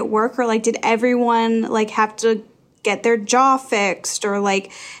and make it work? Or, did everyone, have to get their jaw fixed or,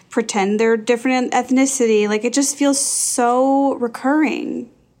 pretend they're different ethnicity? It just feels so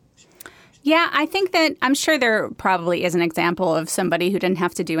recurring. Yeah, I think that I'm sure there probably is an example of somebody who didn't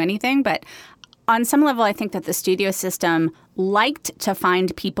have to do anything. But on some level, I think that the studio system liked to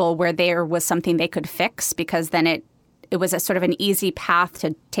find people where there was something they could fix because then it was a sort of an easy path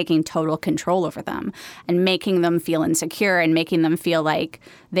to taking total control over them and making them feel insecure and making them feel like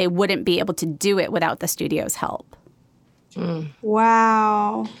they wouldn't be able to do it without the studio's help.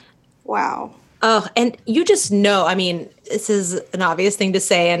 Wow. Oh, and you just know, I mean, this is an obvious thing to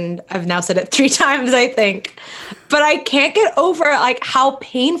say, and I've now said it 3 times, I think, but I can't get over how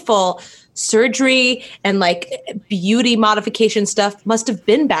painful surgery and beauty modification stuff must have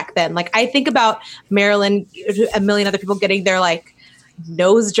been back then. I think about Marilyn, a million other people getting their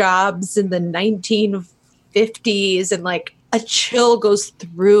nose jobs in the 1950s, and a chill goes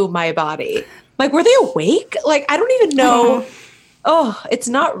through my body. Were they awake? I don't even know. Oh, it's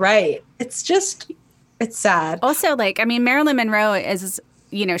not right. It's sad. Also, Marilyn Monroe is,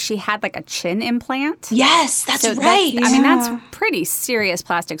 she had a chin implant. Yes, that's right. That's pretty serious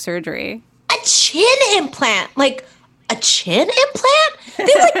plastic surgery. A chin implant? A chin implant? They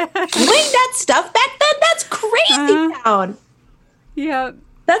doing that stuff back then? That's crazy town. Yeah.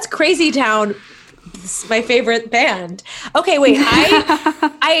 That's crazy town. This is my favorite band. Okay, wait.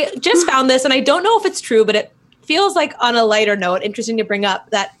 I just found this, and I don't know if it's true, but it feels like on a lighter note, interesting to bring up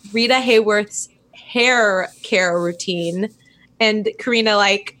that Rita Hayworth's hair care routine. And Karina,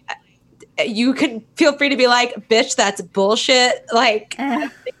 like, you could feel free to be like, bitch, that's bullshit. Like, I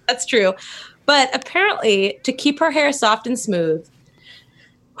don't think that's true. But apparently, to keep her hair soft and smooth,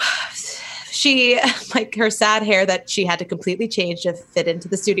 she, like her sad hair that she had to completely change to fit into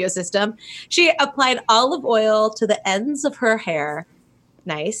the studio system, she applied olive oil to the ends of her hair.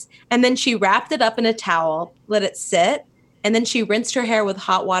 Nice. And then she wrapped it up in a towel, let it sit, and then she rinsed her hair with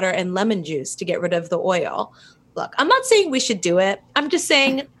hot water and lemon juice to get rid of the oil. Look, I'm not saying we should do it. I'm just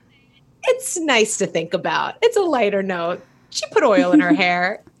saying it's nice to think about. It's a lighter note. She put oil in her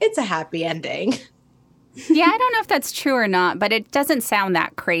hair. It's a happy ending. Yeah, I don't know if that's true or not, but it doesn't sound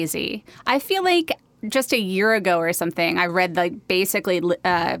that crazy. I feel like just a year ago or something, I read like basically,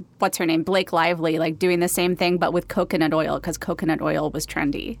 what's her name? Blake Lively, like doing the same thing, but with coconut oil because coconut oil was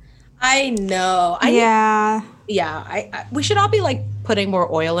trendy. I know. We should all be like putting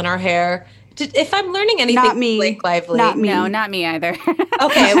more oil in our hair. If I'm learning anything, Not me. Blake Lively. Not me. No, not me either.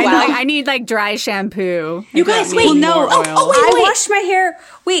 Okay, wow. I need like dry shampoo. You guys, wait. More No, oil. I washed my hair.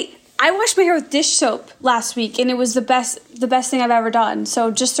 I washed my hair with dish soap last week, and it was the best thing I've ever done. So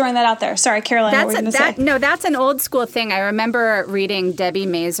just throwing that out there. Sorry, Caroline, what were you going to say? No, that's an old school thing. I remember reading Debbie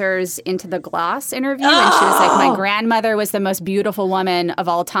Mazur's Into the Gloss interview, and she was like, my grandmother was the most beautiful woman of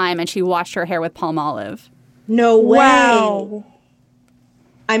all time, and she washed her hair with palm olive. No way. Wow.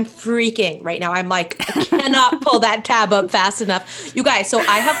 I'm freaking right now. I'm like, I cannot pull that tab up fast enough. You guys, so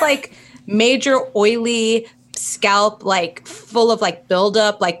I have like major oily scalp, like full of like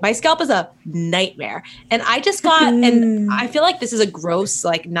buildup. Like my scalp is a nightmare. And I just got, and I feel like this is a gross,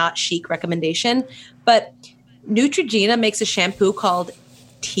 like not chic recommendation, but Neutrogena makes a shampoo called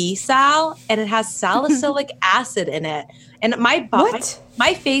T-Sal, and it has salicylic acid in it. And my body,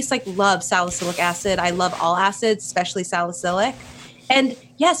 my face like loves salicylic acid. I love all acids, especially salicylic. And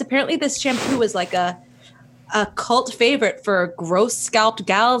yes, apparently this shampoo was like a cult favorite for gross scalped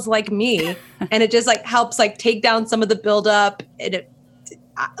gals like me. And it just like helps like take down some of the buildup.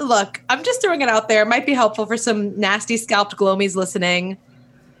 Look, I'm just throwing it out there. It might be helpful for some nasty scalped glomies listening.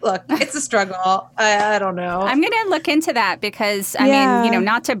 Look, it's a struggle. I don't know. I'm going to look into that because, I mean, you know,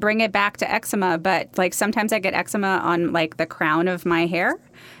 not to bring it back to eczema, but like sometimes I get eczema on like the crown of my hair.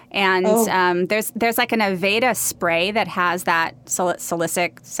 And there's like an Aveda spray that has that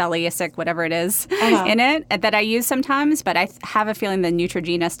salicylic, whatever it is, in it that I use sometimes. But I have a feeling the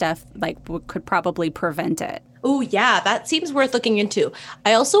Neutrogena stuff like could probably prevent it. Oh, yeah, that seems worth looking into.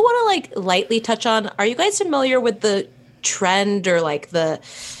 I also want to like lightly touch on, are you guys familiar with the trend or like the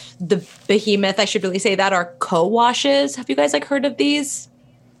behemoth, I should really say that, are co-washes? Have you guys like heard of these?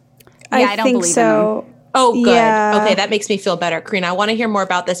 Yeah, I don't believe so. In them. Oh, good. Yeah. Okay, that makes me feel better. Karina, I want to hear more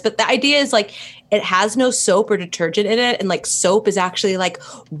about this. But the idea is like it has no soap or detergent in it. And like soap is actually like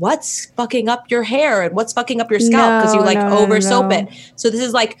what's fucking up your hair and what's fucking up your scalp because you like over soap it. So this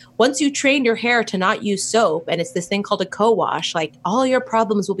is like once you train your hair to not use soap and it's this thing called a co-wash, like all your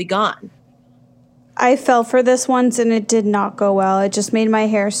problems will be gone. I fell for this once and it did not go well. It just made my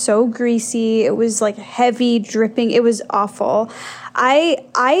hair so greasy. It was like heavy, dripping. It was awful.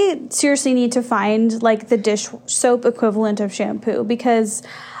 I seriously need to find like the dish soap equivalent of shampoo because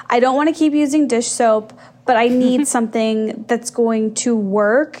I don't want to keep using dish soap, but I need something that's going to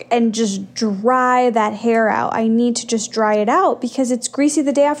work and just dry that hair out. I need to just dry it out because it's greasy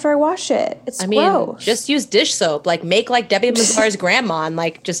the day after I wash it. It's gross. Just use dish soap. Like make like Debbie Mazar's grandma and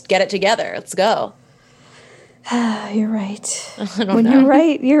like just get it together. Let's go. You're right. You're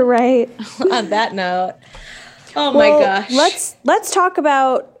right, you're right. On that note. Oh my gosh. Let's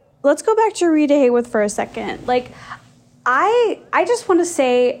go back to Rita Hayworth for a second. Like I just want to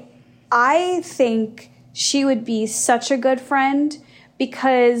say I think she would be such a good friend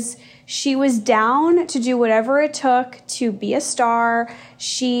because she was down to do whatever it took to be a star.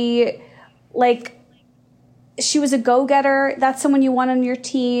 She was a go-getter. That's someone you want on your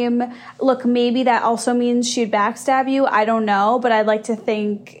team. Look, maybe that also means she'd backstab you. I don't know, but I'd like to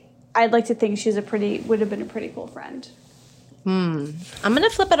think she's would have been a pretty cool friend. I'm going to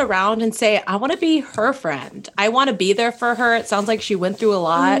flip it around and say I want to be her friend. I want to be there for her. It sounds like she went through a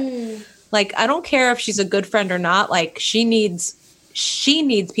lot. Like I don't care if she's a good friend or not. Like she needs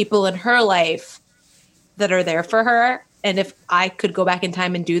people in her life that are there for her. And if I could go back in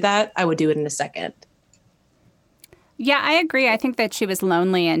time and do that, I would do it in a second. Yeah, I agree. I think that she was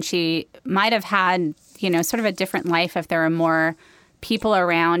lonely and she might have had, sort of a different life if there were more people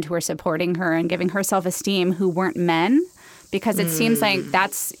around who were supporting her and giving her self-esteem who weren't men, because it seems like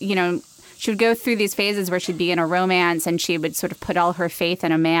that's, she would go through these phases where she'd be in a romance and she would sort of put all her faith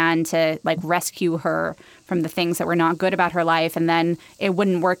in a man to like rescue her from the things that were not good about her life, and then it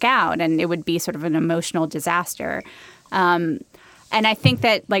wouldn't work out and it would be sort of an emotional disaster. And I think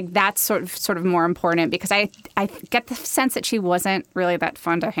that like that's sort of more important because I get the sense that she wasn't really that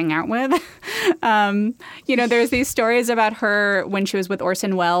fun to hang out with. There's these stories about her when she was with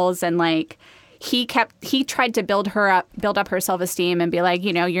Orson Welles, and like he tried to build up her self-esteem and be like,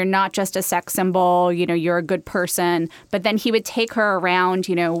 you're not just a sex symbol, you're a good person. But then he would take her around,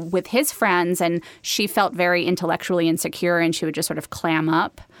 with his friends, and she felt very intellectually insecure and she would just sort of clam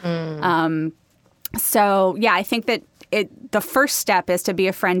up. So yeah, I think that the first step is to be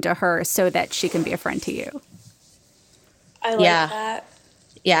a friend to her so that she can be a friend to you. I like that.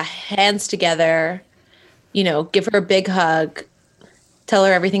 Yeah, hands together, give her a big hug, tell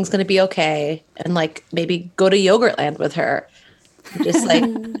her everything's going to be okay, and like maybe go to Yogurtland with her. Just like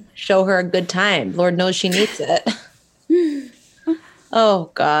show her a good time. Lord knows she needs it.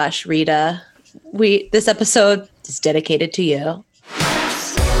 Oh gosh, Rita. This episode is dedicated to you.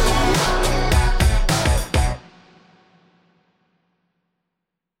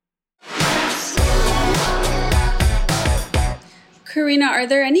 Karina, are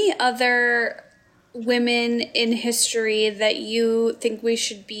there any other women in history that you think we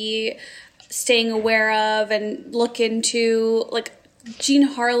should be staying aware of and look into? Like Jean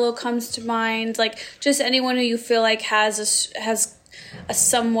Harlow comes to mind. Like just anyone who you feel like has a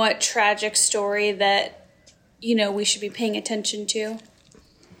somewhat tragic story that we should be paying attention to.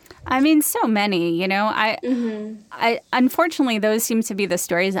 I mean, so many, I unfortunately, those seem to be the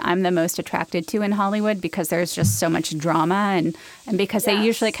stories I'm the most attracted to in Hollywood because there's just so much drama and because they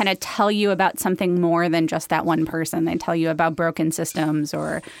usually kind of tell you about something more than just that one person. They tell you about broken systems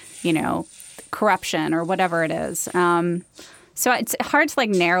or, corruption or whatever it is. So it's hard to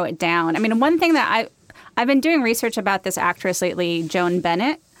like narrow it down. I mean, one thing that I've been doing research about this actress lately, Joan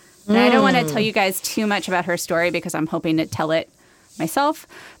Bennett. And I don't want to tell you guys too much about her story because I'm hoping to tell it myself,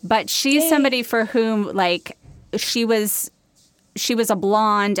 but she's somebody for whom like she was a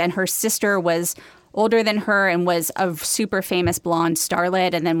blonde and her sister was older than her and was a super famous blonde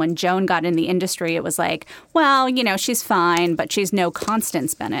starlet, and then when Joan got in the industry it was like, well, she's fine, but she's no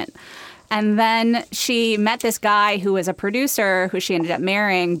Constance Bennett. And then she met this guy who was a producer who she ended up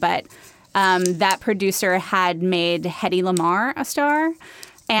marrying, but that producer had made Hedy Lamarr a star.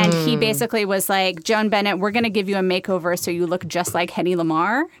 And he basically was like, Joan Bennett, we're going to give you a makeover so you look just like Hedy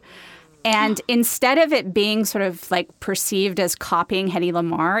Lamarr. And instead of it being sort of like perceived as copying Hedy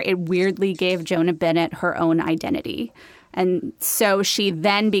Lamarr, it weirdly gave Joan Bennett her own identity. And so she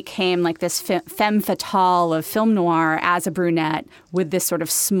then became like this femme fatale of film noir as a brunette with this sort of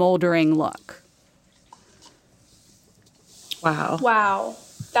smoldering look. Wow.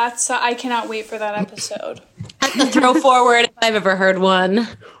 That's I cannot wait for that episode. The throw forward if I've ever heard one.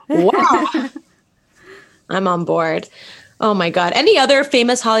 Wow. I'm on board. Oh my God. Any other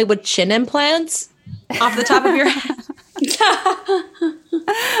famous Hollywood chin implants off the top of your head?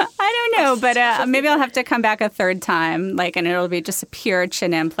 I don't know, but maybe I'll have to come back a third time, and it'll be just a pure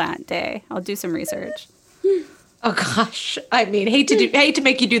chin implant day. I'll do some research. Oh gosh. I mean, hate to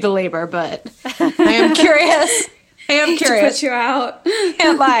make you do the labor, but I am curious. To put you out.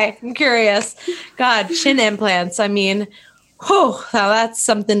 Can't lie. I'm curious. God, chin implants. I mean, now that's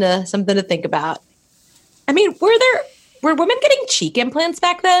something to think about. I mean, were women getting cheek implants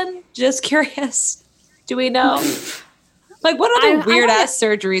back then? Just curious. Do we know? Like, what other weird ass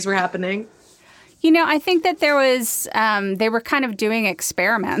surgeries were happening? I think that there was they were kind of doing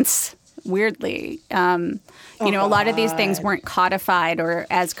experiments. Weirdly, a lot of these things weren't codified or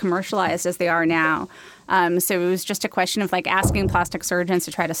as commercialized as they are now. So it was just a question of like asking plastic surgeons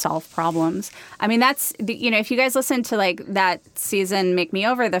to try to solve problems. I mean, that's, if you guys listen to like that season, Make Me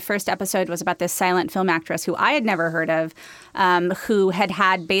Over, the first episode was about this silent film actress who I had never heard of, who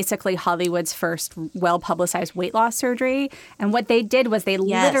had basically Hollywood's first well-publicized weight loss surgery. And what they did was they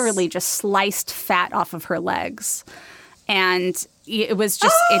literally just sliced fat off of her legs. And it was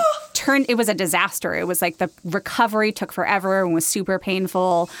just, it was a disaster. It was like the recovery took forever and was super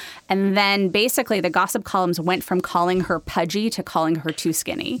painful. And then basically the gossip columns went from calling her pudgy to calling her too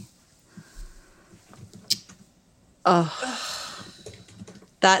skinny. Oh,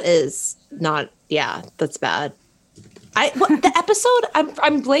 that is not, that's bad. The episode,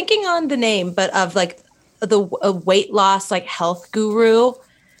 I'm blanking on the name, but of like the weight loss, like health guru.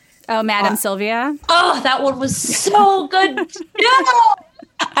 Oh, Madame Sylvia. Oh, that one was so good.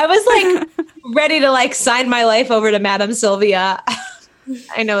 I was like ready to like sign my life over to Madame Sylvia.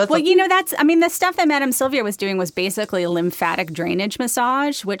 I know. Well, the stuff that Madame Sylvia was doing was basically lymphatic drainage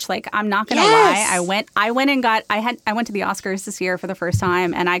massage, which, like, I'm not going to lie. I went to the Oscars this year for the first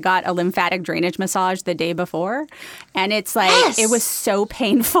time, and I got a lymphatic drainage massage the day before. And it's like, it was so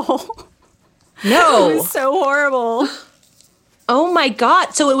painful. No. It was so horrible. Oh my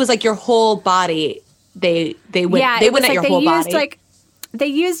God. So it was like your whole body. They went at your whole body. They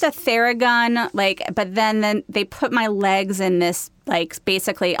used a Theragun, but then they put my legs in this,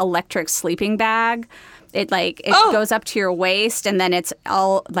 basically electric sleeping bag. It goes up to your waist, and then it's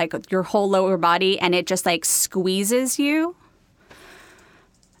all, your whole lower body, and it just, squeezes you.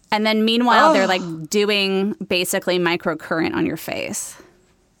 And then meanwhile, they're, doing basically microcurrent on your face.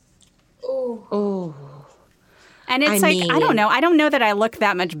 Oh. And it's I don't know. I don't know that I look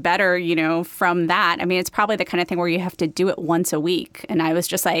that much better, from that. I mean, it's probably the kind of thing where you have to do it once a week. And I was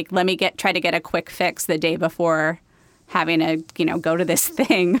just like, let me try to get a quick fix the day before having to, go to this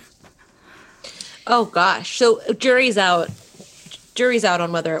thing. Oh, gosh. So jury's out. Jury's out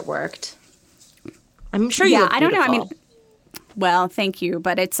on whether it worked. I'm sure you look I don't know. I beautiful. mean, well, thank you.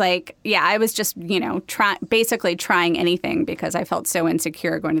 But it's I was just, basically trying anything because I felt so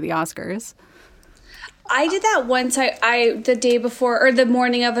insecure going to the Oscars. I did that once. I the day before or the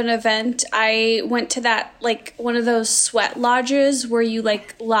morning of an event, I went to that one of those sweat lodges where you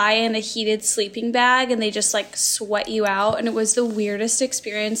lie in a heated sleeping bag and they just sweat you out, and it was the weirdest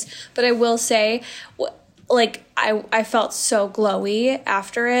experience. But I will say, I felt so glowy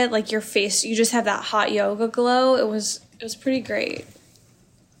after it. Your face, you just have that hot yoga glow. It was pretty great.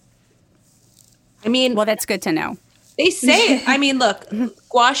 I mean, well, that's good to know. They say, I mean, look,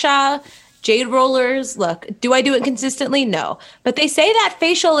 gua sha, jade rollers, look, do I do it consistently? No. But they say that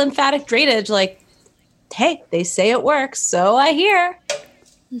facial lymphatic drainage, hey, they say it works, so I hear.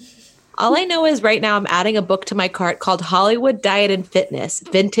 All I know is right now I'm adding a book to my cart called Hollywood Diet and Fitness,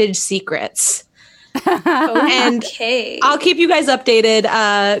 Vintage Secrets. And I'll keep you guys updated.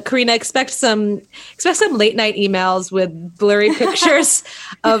 Karina, expect some late night emails with blurry pictures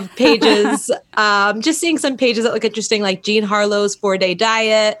of pages. Just seeing some pages that look interesting, like Jean Harlow's 4-day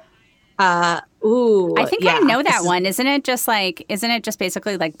diet. I think I know that one. Isn't it just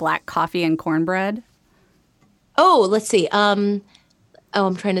basically black coffee and cornbread? Oh, let's see. I'm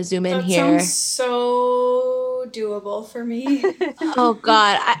trying to zoom in here. Sounds so doable for me. Oh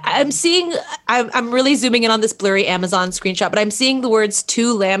God. I'm really zooming in on this blurry Amazon screenshot, but I'm seeing the words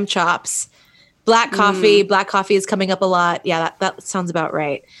 2 lamb chops, black coffee. Black coffee is coming up a lot. Yeah, that sounds about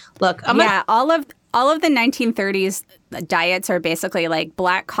right. Look, all of the 1930s diets are basically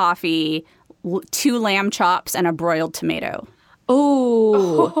black coffee, 2 lamb chops, and a broiled tomato.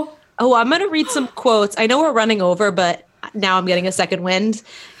 Oh, I'm going to read some quotes. I know we're running over, but now I'm getting a second wind.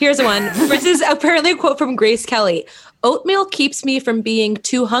 Here's one. This is apparently a quote from Grace Kelly. Oatmeal keeps me from being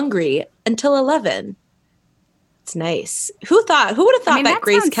too hungry until 11. It's nice. Who would have thought that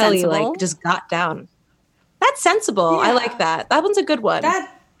Grace Kelly sensible. Just got down? That's sensible. Yeah. I like that. That one's a good one.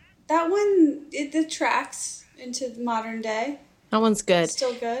 That one, it tracks into the modern day. That one's good.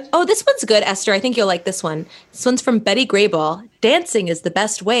 Still good. Oh, this one's good, Esther. I think you'll like this one. This one's from Betty Grable. Dancing is the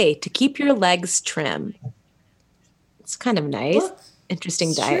best way to keep your legs trim. It's kind of nice. Look,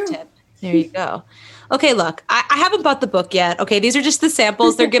 interesting diet tip. There you go. Okay, look, I haven't bought the book yet. Okay, these are just the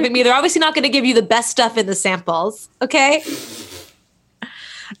samples they're giving me. They're obviously not going to give you the best stuff in the samples. Okay?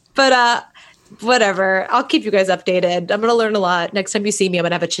 But whatever. I'll keep you guys updated. I'm going to learn a lot. Next time you see me, I'm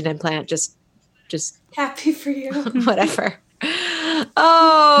going to have a chin implant. Just happy for you. Whatever.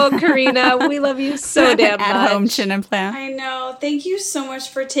 Oh, Karina, we love you so damn much. At home chin implant. I know. Thank you so much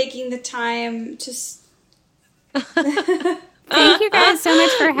for taking the time to. Thank you guys so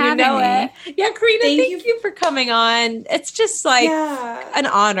much for having me. Yeah, Karina, thank you for coming on. It's just an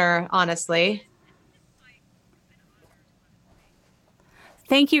honor, honestly.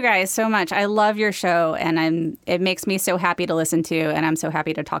 Thank you guys so much. I love your show, and it makes me so happy to listen to, and I'm so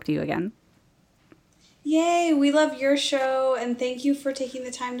happy to talk to you again. Yay, we love your show, and thank you for taking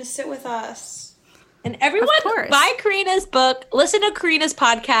the time to sit with us. And everyone, buy Karina's book, listen to Karina's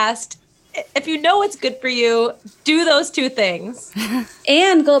podcast. If you know what's good for you, do those 2 things.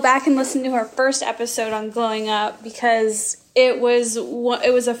 And go back and listen to our first episode on Glowing Up, because it was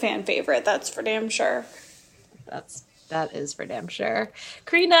a fan favorite. That's for damn sure. That is for damn sure.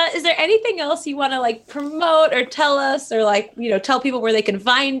 Karina, is there anything else you want to promote or tell us, or tell people where they can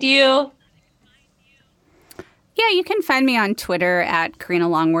find you? Yeah, you can find me on Twitter at Karina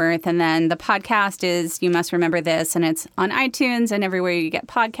Longworth. And then the podcast is You Must Remember This. And it's on iTunes and everywhere you get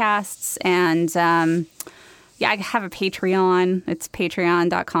podcasts. And I have a Patreon. It's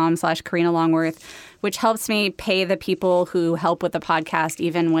patreon.com/Karina Longworth, which helps me pay the people who help with the podcast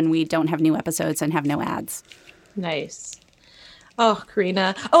even when we don't have new episodes and have no ads. Nice. Oh,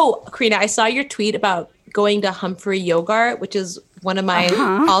 Karina. Oh, Karina, I saw your tweet about going to Humphrey Yogurt, which is one of my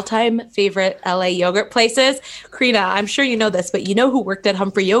all-time favorite LA yogurt places. Karina, I'm sure you know this, but you know who worked at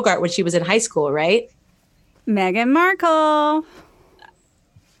Humphrey Yogurt when she was in high school, right? Meghan Markle.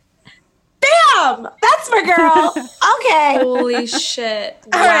 Damn! That's my girl. Okay. Holy shit.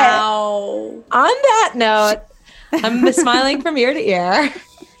 All right. Wow. On that note, I'm smiling from ear to ear.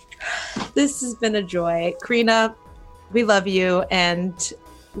 This has been a joy. Karina, we love you, and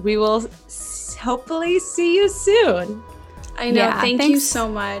we will hopefully see you soon. I know. Yeah, Thank you thanks. so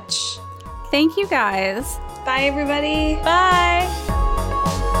much. Thank you guys. Bye, everybody. Bye.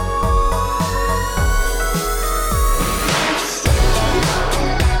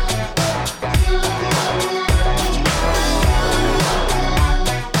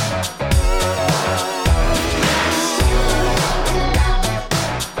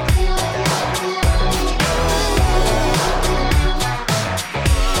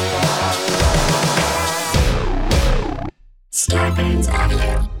 Starburns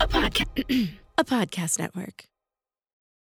Audio, a podcast network.